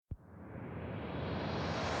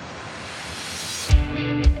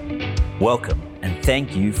Welcome and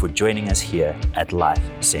thank you for joining us here at Life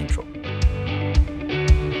Central.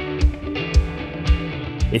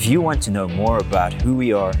 If you want to know more about who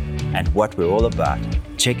we are and what we're all about,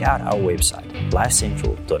 check out our website,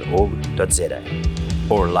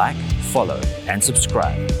 lifecentral.org.za, or like, follow, and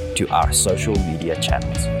subscribe to our social media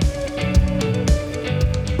channels.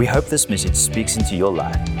 We hope this message speaks into your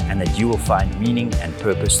life and that you will find meaning and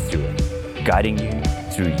purpose through it, guiding you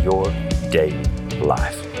through your daily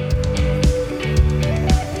life.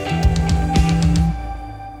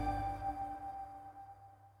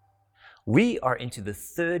 We are into the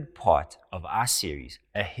third part of our series,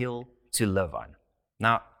 A Hill to Live On.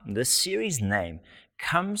 Now, this series name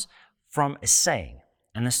comes from a saying,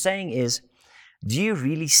 and the saying is, do you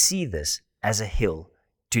really see this as a hill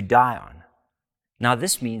to die on? Now,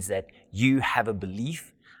 this means that you have a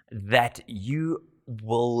belief that you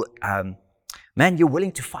will, you're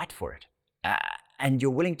willing to fight for it, and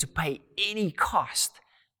you're willing to pay any cost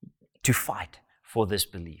to fight for this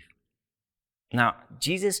belief. Now,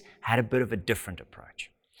 Jesus had a bit of a different approach,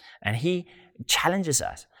 and he challenges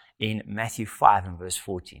us in Matthew 5 and verse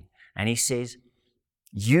 14. And he says,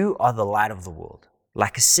 you are the light of the world,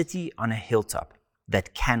 like a city on a hilltop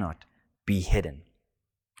that cannot be hidden.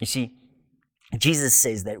 You see, Jesus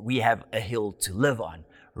says that we have a hill to live on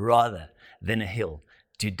rather than a hill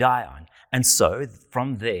to die on. And so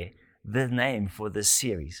from there, the name for this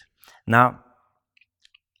series. Now,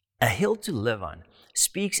 a hill to live on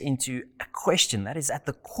speaks into a question that is at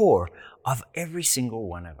the core of every single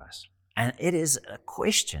one of us. And it is a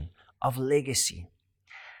question of legacy.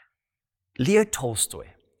 Leo Tolstoy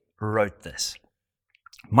wrote this: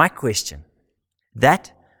 my question,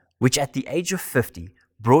 that which at the age of 50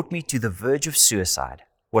 brought me to the verge of suicide,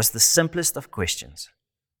 was the simplest of questions.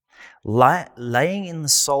 Laying in the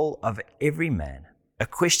soul of every man, a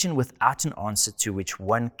question without an answer to which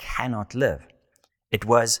one cannot live. It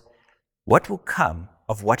was, what will come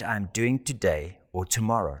of what I am doing today or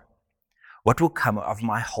tomorrow? What will come of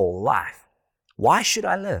my whole life? Why should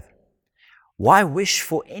I live? Why wish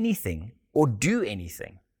for anything or do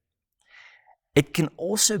anything? It can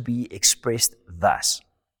also be expressed thus: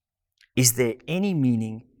 is there any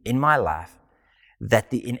meaning in my life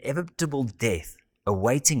that the inevitable death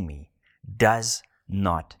awaiting me does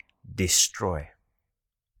not destroy?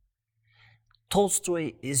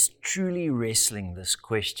 Tolstoy is truly wrestling this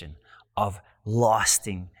question of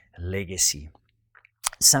lasting legacy,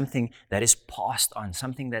 something that is passed on,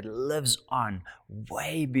 something that lives on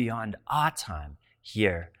way beyond our time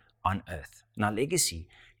here on earth. Now, legacy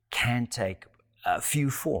can take a few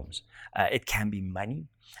forms. It can be money,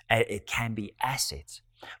 it can be assets,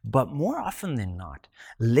 but more often than not,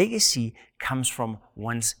 legacy comes from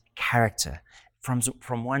one's character,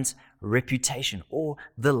 from one's reputation, or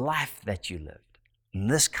the life that you lived. And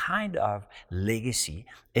this kind of legacy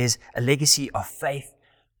is a legacy of faith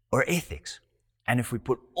or ethics. And if we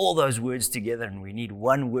put all those words together, and we need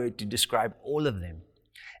one word to describe all of them,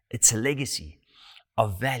 it's a legacy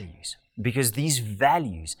of values. Because these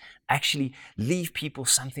values actually leave people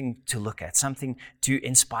something to look at, something to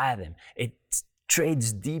inspire them. It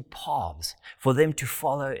treads deep paths for them to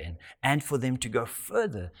follow in and for them to go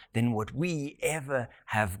further than what we ever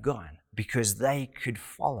have gone, because they could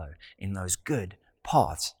follow in those good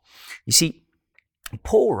paths. You see,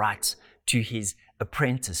 Paul writes to his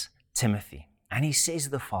apprentice Timothy, and he says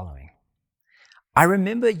the following: I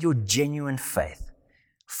remember your genuine faith,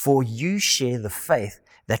 for you share the faith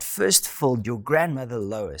that first filled your grandmother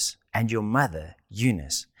Lois and your mother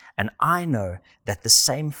Eunice, and I know that the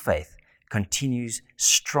same faith continues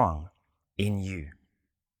strong in you.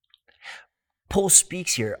 Paul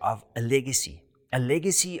speaks here of a legacy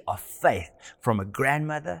of faith from a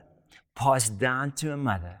grandmother, passed down to a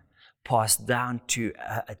mother, passed down to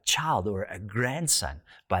a child or a grandson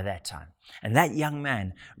by that time. And that young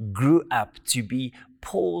man grew up to be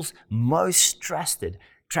Paul's most trusted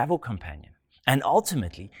travel companion. And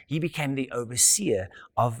ultimately, he became the overseer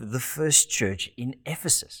of the first church in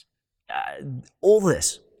Ephesus. All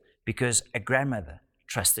this because a grandmother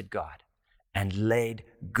trusted God and laid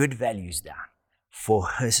good values down for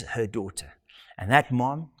her daughter. And that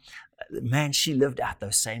mom, man, she lived out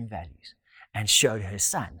those same values and showed her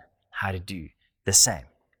son how to do the same.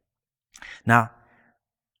 Now,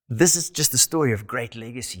 this is just a story of great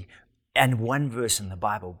legacy and one verse in the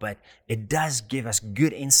Bible, but it does give us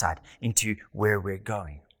good insight into where we're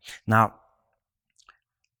going. Now,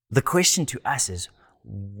 the question to us is,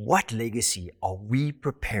 what legacy are we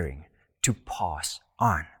preparing to pass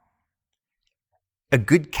on? A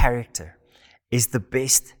good character is the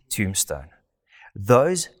best tombstone.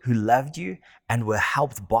 Those who loved you and were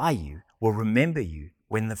helped by you will remember you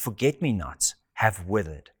when the forget-me-nots have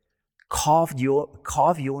withered. Carve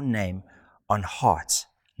your name on hearts,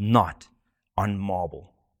 not on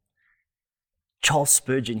marble. Charles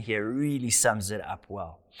Spurgeon here really sums it up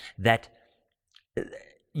well. That,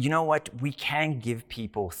 you know what, we can give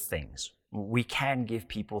people things. We can give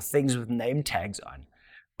people things with name tags on,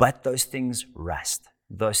 but those things rust.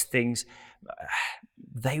 Those things,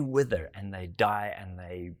 they wither and they die and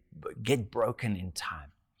they get broken in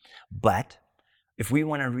time. But if we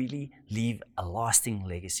want to really leave a lasting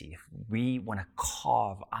legacy, if we want to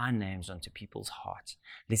carve our names onto people's hearts,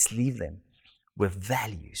 let's leave them with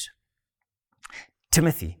values.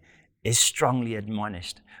 Timothy is strongly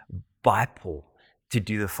admonished by Paul to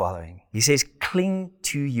do the following. He says, cling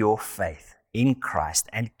to your faith in Christ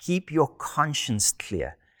and keep your conscience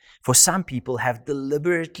clear. For some people have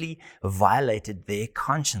deliberately violated their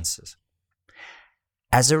consciences.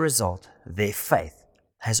 As a result, their faith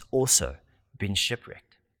has also been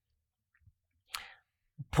shipwrecked.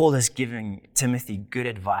 Paul is giving Timothy good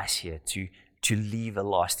advice here to leave a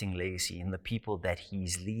lasting legacy in the people that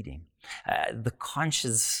he's leading. The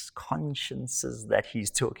consciences that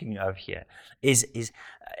he's talking of here is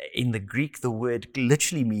in the Greek, the word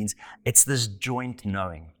literally means it's this joint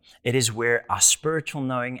knowing. It is where our spiritual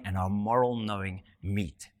knowing and our moral knowing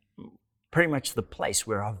meet. Pretty much the place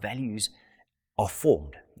where our values are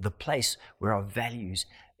formed, the place where our values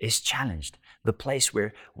is challenged, the place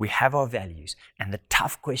where we have our values and the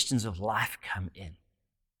tough questions of life come in.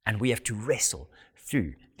 And we have to wrestle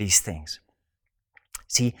through these things.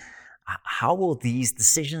 See, how will these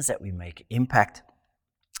decisions that we make impact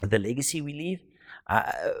the legacy we leave?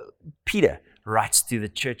 Peter writes to the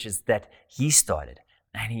churches that he started,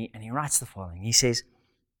 and he writes the following. He says,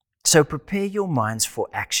 so prepare your minds for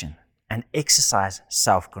action and exercise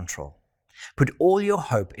self-control. Put all your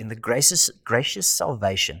hope in the gracious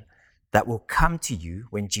salvation that will come to you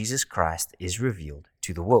when Jesus Christ is revealed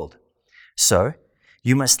to the world. So,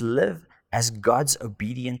 you must live as God's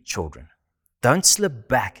obedient children. Don't slip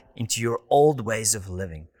back into your old ways of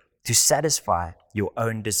living to satisfy your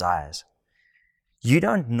own desires. You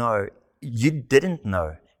didn't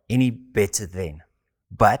know any better then,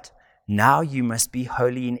 but now you must be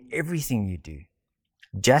holy in everything you do,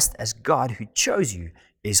 just as God who chose you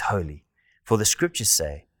is holy. For the scriptures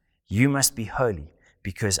say, you must be holy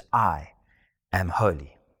because I am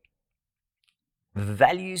holy.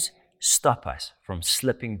 Values stop us from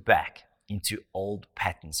slipping back into old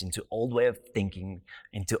patterns, into old way of thinking,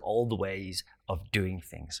 into old ways of doing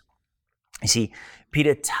things. You see,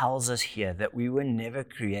 Peter tells us here that we were never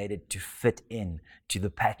created to fit in to the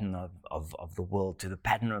pattern of the world, to the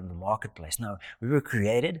pattern of the marketplace. No, we were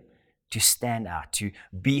created to stand out, to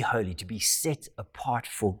be holy, to be set apart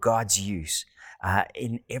for God's use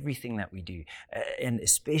in everything that we do, and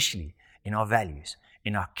especially in our values,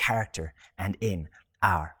 in our character, and in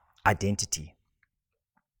our identity.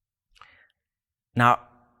 Now,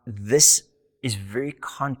 this is very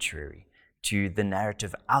contrary to the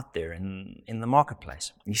narrative out there in the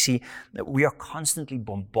marketplace. You see, that we are constantly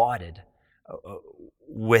bombarded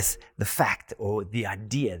with the fact or the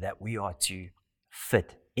idea that we are to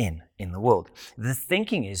fit in the world. The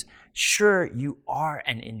thinking is, sure, you are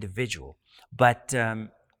an individual, but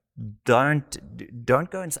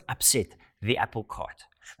don't go and upset the apple cart.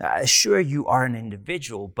 Sure, you are an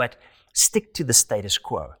individual, but stick to the status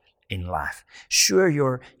quo in life. Sure,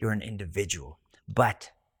 you're an individual,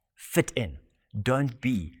 but fit in. Don't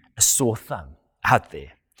be a sore thumb out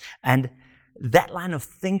there. And that line of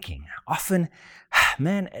thinking often,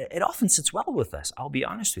 it often sits well with us. I'll be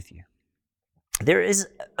honest with you. There is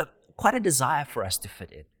quite a desire for us to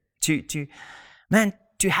fit in,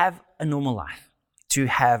 to have a normal life, to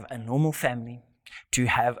have a normal family, to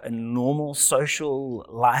have a normal social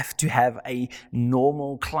life, to have a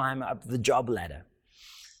normal climb up the job ladder.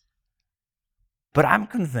 But I'm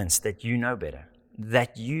convinced that you know better,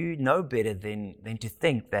 than to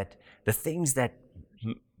think that the things that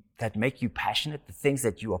make you passionate, the things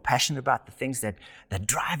that you are passionate about, the things that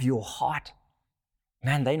drive your heart,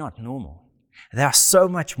 man, they're not normal. They are so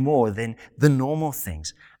much more than the normal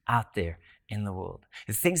things out there in the world.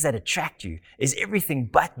 The things that attract you is everything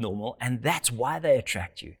but normal, and that's why they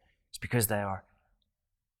attract you. It's because they are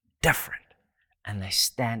different, and they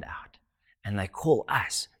stand out, and they call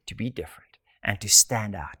us to be different and to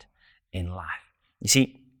stand out in life. You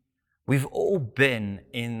see, we've all been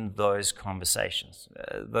in those conversations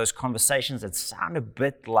that sound a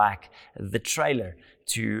bit like the trailer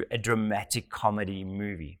to a dramatic comedy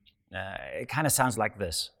movie. It kind of sounds like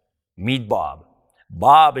this. Meet Bob.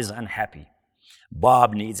 Bob is unhappy.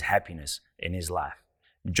 Bob needs happiness in his life.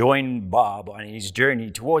 Join Bob on his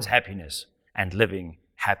journey towards happiness and living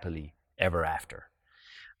happily ever after.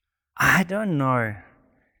 I don't know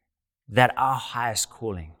that our highest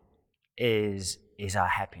calling is our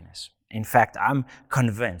happiness. In fact, I'm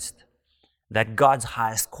convinced that God's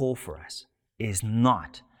highest call for us is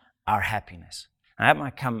not our happiness. Now, that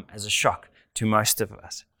might come as a shock to most of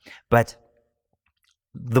us, but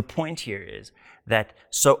the point here is that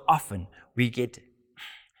so often we get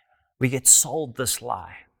sold this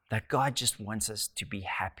lie that God just wants us to be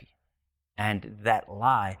happy. And that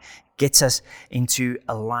lie gets us into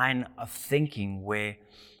a line of thinking where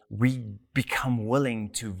we become willing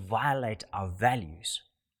to violate our values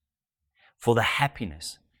for the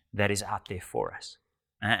happiness that is out there for us.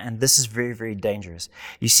 And this is very, very dangerous.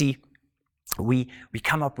 You see, we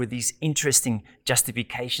come up with these interesting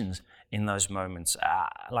justifications in those moments. I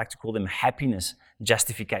like to call them happiness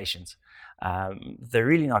justifications. They're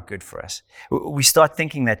really not good for us. We start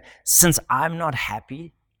thinking that since I'm not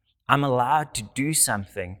happy, I'm allowed to do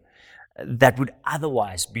something that would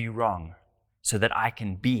otherwise be wrong so that I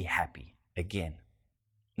can be happy again.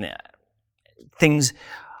 Now, things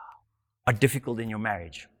are difficult in your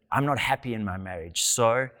marriage. I'm not happy in my marriage,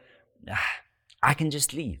 so I can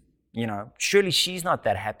just leave. Surely she's not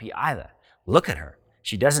that happy either. Look at her.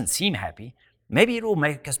 She doesn't seem happy. Maybe it will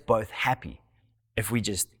make us both happy if we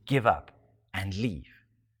just give up and leave.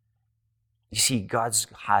 You see, God's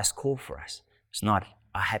highest call for us is not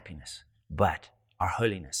our happiness, but our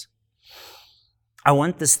holiness. I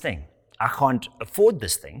want this thing. I can't afford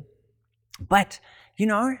this thing, but,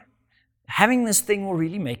 having this thing will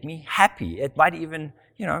really make me happy. It might even,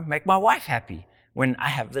 make my wife happy when I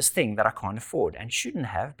have this thing that I can't afford and shouldn't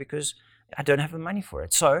have because I don't have the money for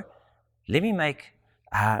it. So let me make,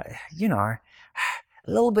 a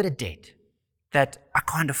little bit of debt that I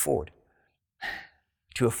can't afford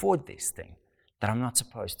to afford this thing that I'm not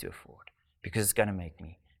supposed to afford because it's going to make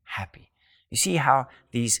me happy. You see how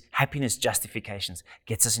these happiness justifications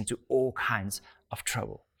gets us into all kinds of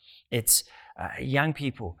trouble. It's young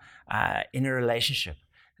people in a relationship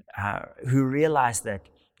who realize that,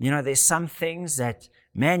 there's some things that,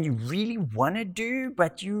 man, you really want to do,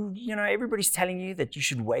 but everybody's telling you that you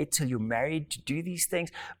should wait till you're married to do these things.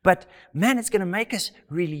 But man, it's going to make us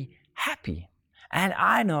really happy. And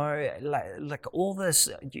I know, like all this,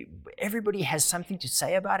 everybody has something to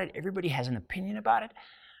say about it. Everybody has an opinion about it.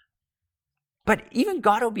 But even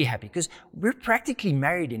God will be happy because we're practically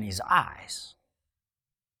married in His eyes.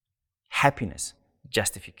 Happiness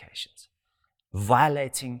justifications,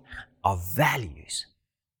 violating our values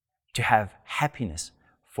to have happiness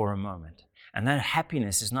for a moment. And that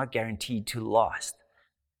happiness is not guaranteed to last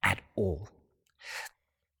at all.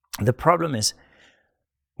 The problem is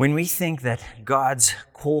when we think that God's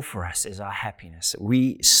call for us is our happiness,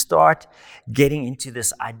 we start getting into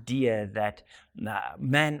this idea that,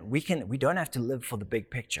 man, we don't have to live for the big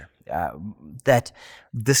picture. That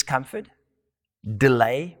discomfort,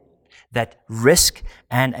 delay, that risk,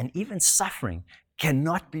 and even suffering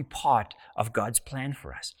cannot be part of God's plan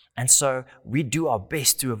for us. And so we do our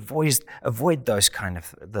best to avoid those kind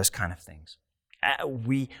of things.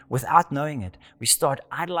 We, without knowing it, we start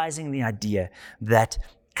idolizing the idea that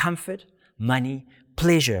comfort, money,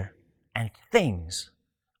 pleasure, and things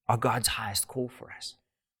are God's highest call for us,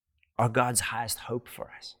 are God's highest hope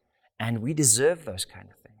for us. And we deserve those kind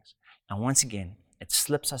of things. And once again, it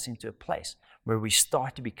slips us into a place where we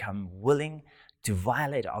start to become willing to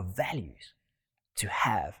violate our values to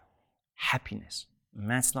have happiness. And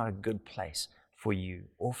that's not a good place for you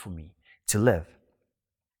or for me to live.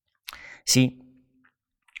 See,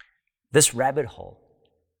 this rabbit hole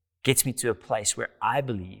gets me to a place where I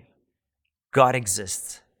believe God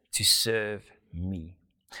exists to serve me,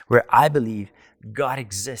 where I believe God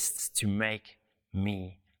exists to make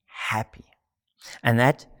me happy. And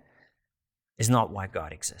that is not why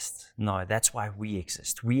God exists. No, that's why we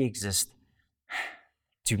exist. We exist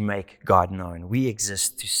to make God known. We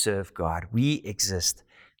exist to serve God. We exist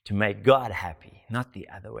to make God happy, not the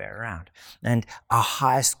other way around. And our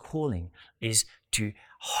highest calling is to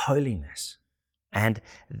holiness. And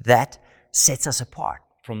that sets us apart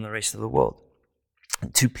from the rest of the world,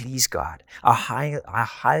 to please God. Our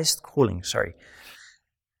highest calling,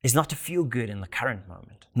 is not to feel good in the current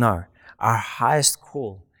moment. No, our highest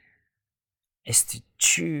call is to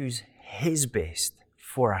choose His best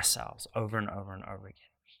for ourselves over and over and over again.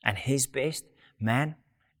 And His best, man,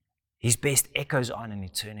 His best echoes on in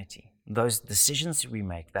eternity. Those decisions we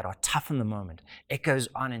make that are tough in the moment echoes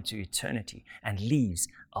on into eternity and leaves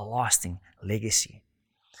a lasting legacy.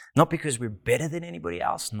 Not because we're better than anybody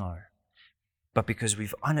else, no, but because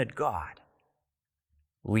we've honored God,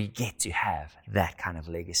 we get to have that kind of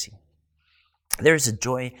legacy. There is a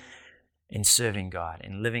joy in serving God,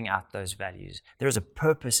 in living out those values. There is a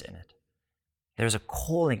purpose in it. There is a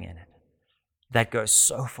calling in it that goes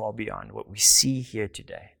so far beyond what we see here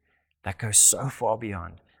today, that goes so far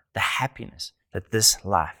beyond the happiness that this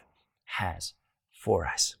life has for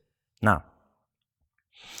us. Now,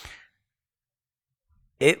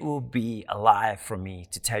 it will be a lie from me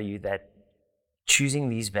to tell you that choosing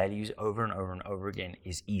these values over and over and over again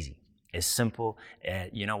is easy. It's simple.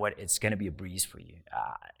 You know what? It's going to be a breeze for you.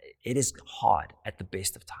 It is hard at the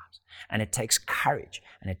best of times. And it takes courage,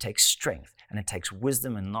 and it takes strength, and it takes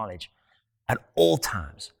wisdom and knowledge at all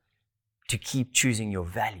times to keep choosing your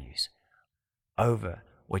values over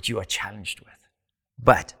what you are challenged with.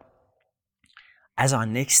 But as our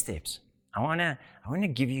next steps, I want to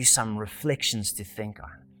give you some reflections to think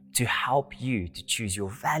on, to help you to choose your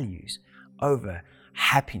values over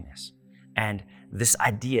happiness. And this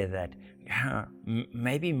idea that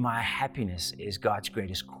maybe my happiness is God's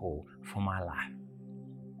greatest call for my life.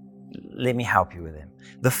 Let me help you with them.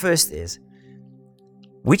 The first is,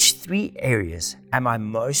 which 3 areas am I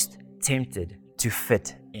most tempted to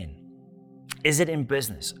fit in? Is it in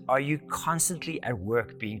business? Are you constantly at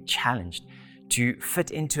work being challenged to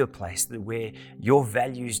fit into a place where your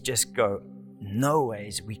values just go, no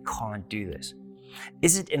ways, we can't do this?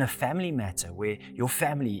 Is it in a family matter where your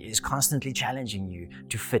family is constantly challenging you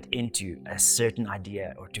to fit into a certain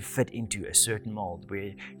idea or to fit into a certain mold,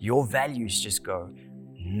 where your values just go,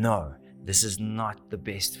 no, this is not the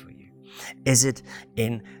best for you? Is it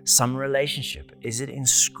in some relationship? Is it in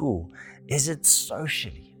school? Is it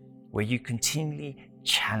socially, where you continually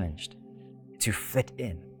challenged to fit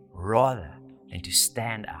in rather than to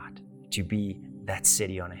stand out, to be that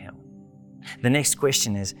city on a hill? The next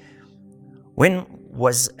question is, when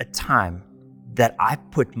was a time that I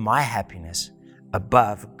put my happiness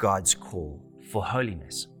above God's call for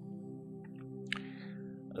holiness?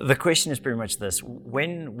 The question is pretty much this: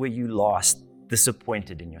 when were you last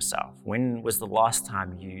disappointed in yourself? When was the last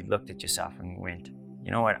time you looked at yourself and went,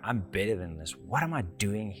 you know what, I'm better than this. What am I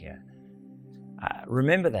doing here?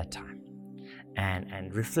 Remember that time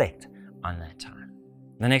and reflect on that time.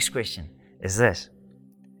 The next question is this: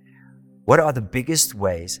 what are the biggest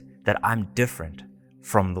ways that I'm different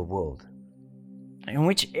from the world? In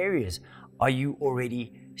which areas are you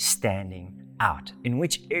already standing out? In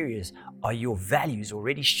which areas are your values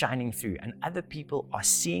already shining through and other people are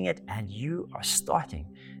seeing it and you are starting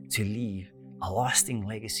to leave a lasting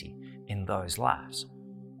legacy in those lives?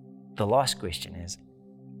 The last question is,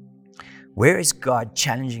 where is God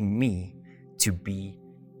challenging me to be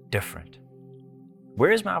different?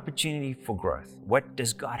 Where is my opportunity for growth? What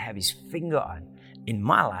does God have his finger on in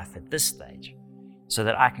my life at this stage, so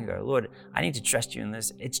that I can go, Lord, I need to trust you in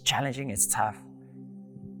this. It's challenging, it's tough,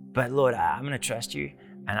 but Lord, I'm going to trust you,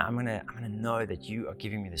 and I'm going to know that you are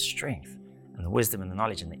giving me the strength and the wisdom and the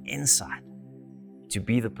knowledge and the insight to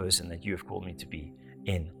be the person that you have called me to be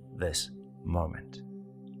in this moment.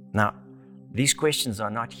 Now, these questions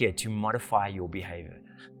are not here to modify your behavior,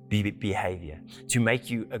 to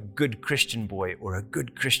make you a good Christian boy or a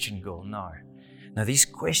good Christian girl. No. Now, these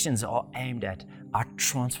questions are aimed at our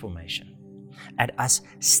transformation, at us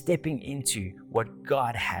stepping into what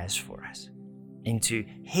God has for us, into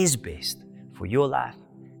his best for your life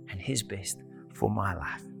and his best for my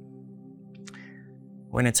life.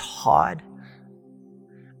 When it's hard,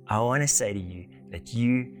 I want to say to you that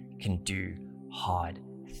you can do hard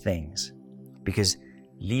things, because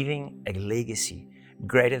leaving a legacy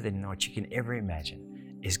greater than what you can ever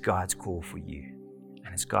imagine is God's call for you,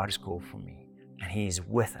 and it's God's call for me. And he is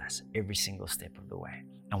with us every single step of the way.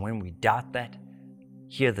 And when we doubt that,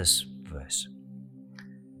 hear this verse.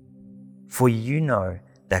 For you know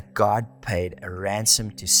that God paid a ransom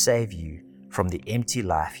to save you from the empty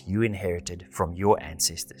life you inherited from your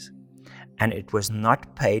ancestors. And it was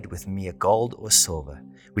not paid with mere gold or silver,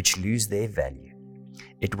 which lose their value.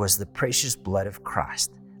 It was the precious blood of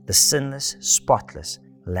Christ, the sinless, spotless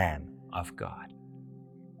Lamb of God.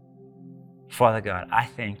 Father God, I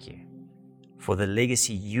thank you for the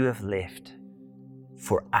legacy you have left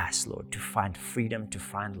for us, Lord, to find freedom, to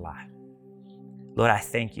find life. Lord, I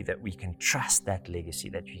thank you that we can trust that legacy,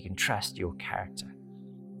 that we can trust your character.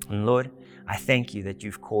 And Lord, I thank you that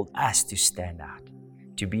you've called us to stand out,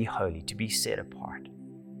 to be holy, to be set apart.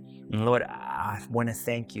 And Lord, I want to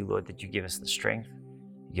thank you, Lord, that you give us the strength,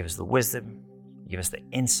 you give us the wisdom, you give us the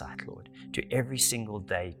insight, Lord, to every single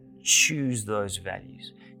day choose those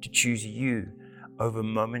values, to choose you over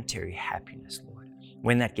momentary happiness, Lord.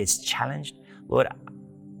 When that gets challenged, Lord,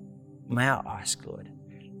 may I ask, Lord,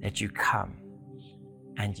 that you come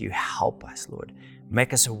and you help us, Lord.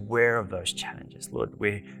 Make us aware of those challenges, Lord,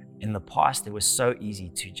 where in the past it was so easy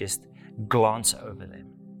to just glance over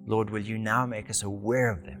them. Lord, will you now make us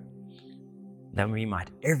aware of them, that we might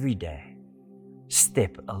every day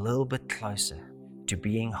step a little bit closer to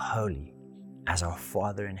being holy as our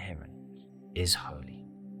Father in heaven is holy.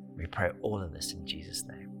 We pray all of this in Jesus'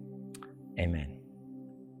 name. Amen.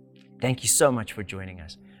 Thank you so much for joining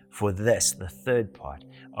us for this, the third part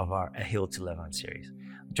of our A Hill to Live On series.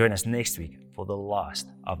 Join us next week for the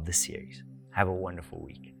last of the series. Have a wonderful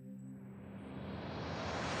week.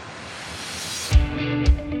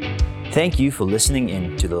 Thank you for listening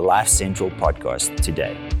in to the Life Central podcast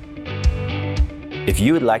today. If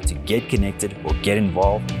you would like to get connected or get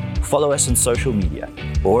involved, follow us on social media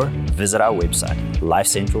or visit our website,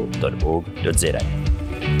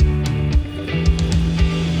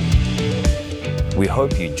 lifecentral.org.za. We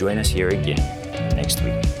hope you join us here again next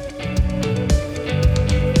week.